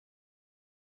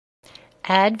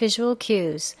Add visual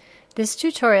cues. This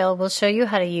tutorial will show you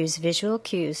how to use visual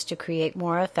cues to create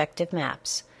more effective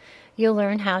maps. You'll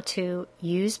learn how to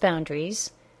use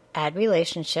boundaries, add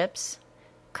relationships,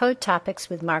 code topics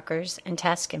with markers and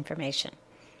task information.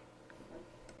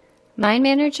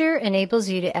 MindManager enables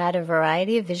you to add a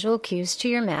variety of visual cues to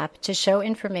your map to show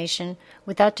information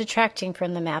without detracting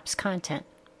from the map's content.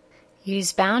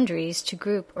 Use boundaries to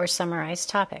group or summarize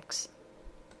topics.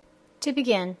 To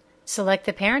begin, select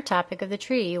the parent topic of the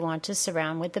tree you want to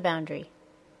surround with the boundary.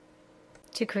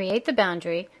 To create the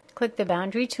boundary, click the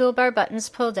Boundary Toolbar buttons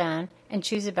pull down and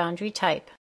choose a boundary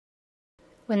type.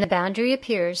 When the boundary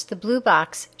appears, the blue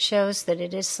box shows that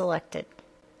it is selected.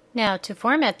 Now, to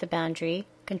format the boundary,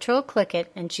 Control-click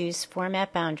it and choose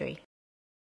Format Boundary.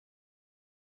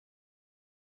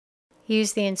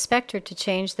 Use the inspector to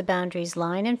change the boundary's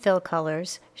line and fill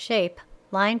colors, shape,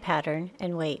 line pattern,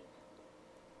 and weight.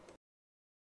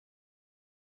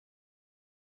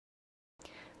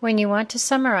 When you want to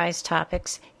summarize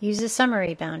topics, use a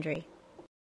summary boundary.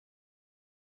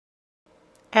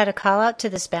 Add a callout to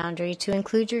this boundary to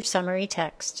include your summary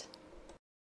text.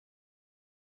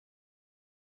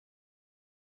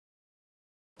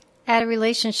 Add a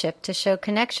relationship to show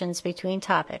connections between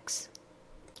topics.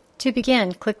 To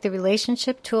begin, click the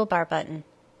Relationship Toolbar button.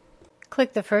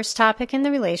 Click the first topic in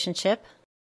the relationship,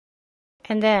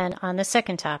 and then on the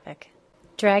second topic.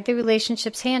 Drag the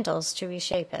relationship's handles to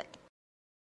reshape it.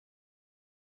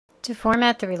 To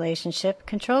format the relationship,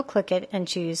 Control-click it and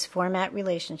choose Format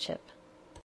Relationship.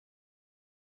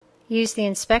 Use the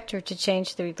inspector to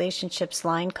change the relationship's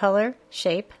line color,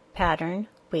 shape, pattern,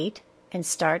 weight, and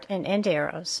start and end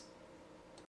arrows.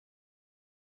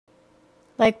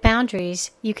 Like boundaries,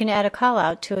 you can add a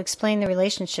callout to explain the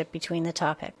relationship between the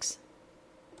topics.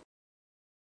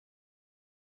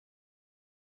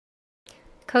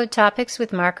 Code topics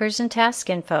with markers and task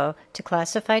info to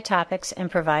classify topics and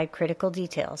provide critical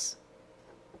details.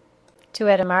 To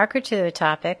add a marker to a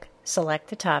topic, select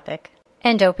the topic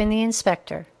and open the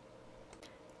inspector.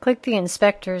 Click the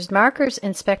Inspector's Markers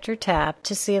Inspector tab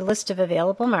to see a list of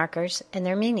available markers and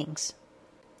their meanings.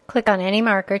 Click on any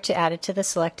marker to add it to the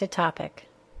selected topic.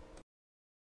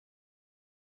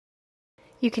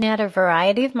 You can add a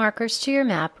variety of markers to your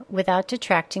map without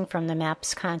detracting from the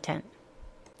map's content.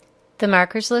 The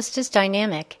markers list is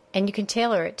dynamic, and you can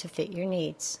tailor it to fit your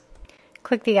needs.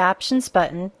 Click the Options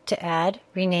button to add,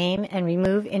 rename, and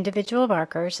remove individual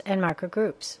markers and marker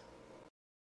groups.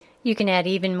 You can add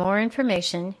even more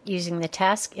information using the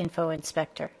Task Info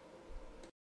Inspector.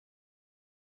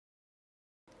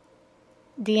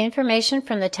 The information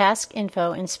from the Task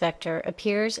Info Inspector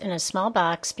appears in a small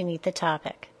box beneath the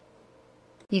topic.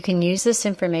 You can use this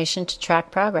information to track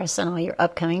progress on all your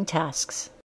upcoming tasks.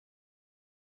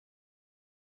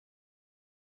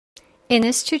 In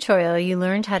this tutorial, you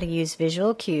learned how to use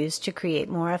visual cues to create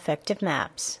more effective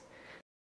maps.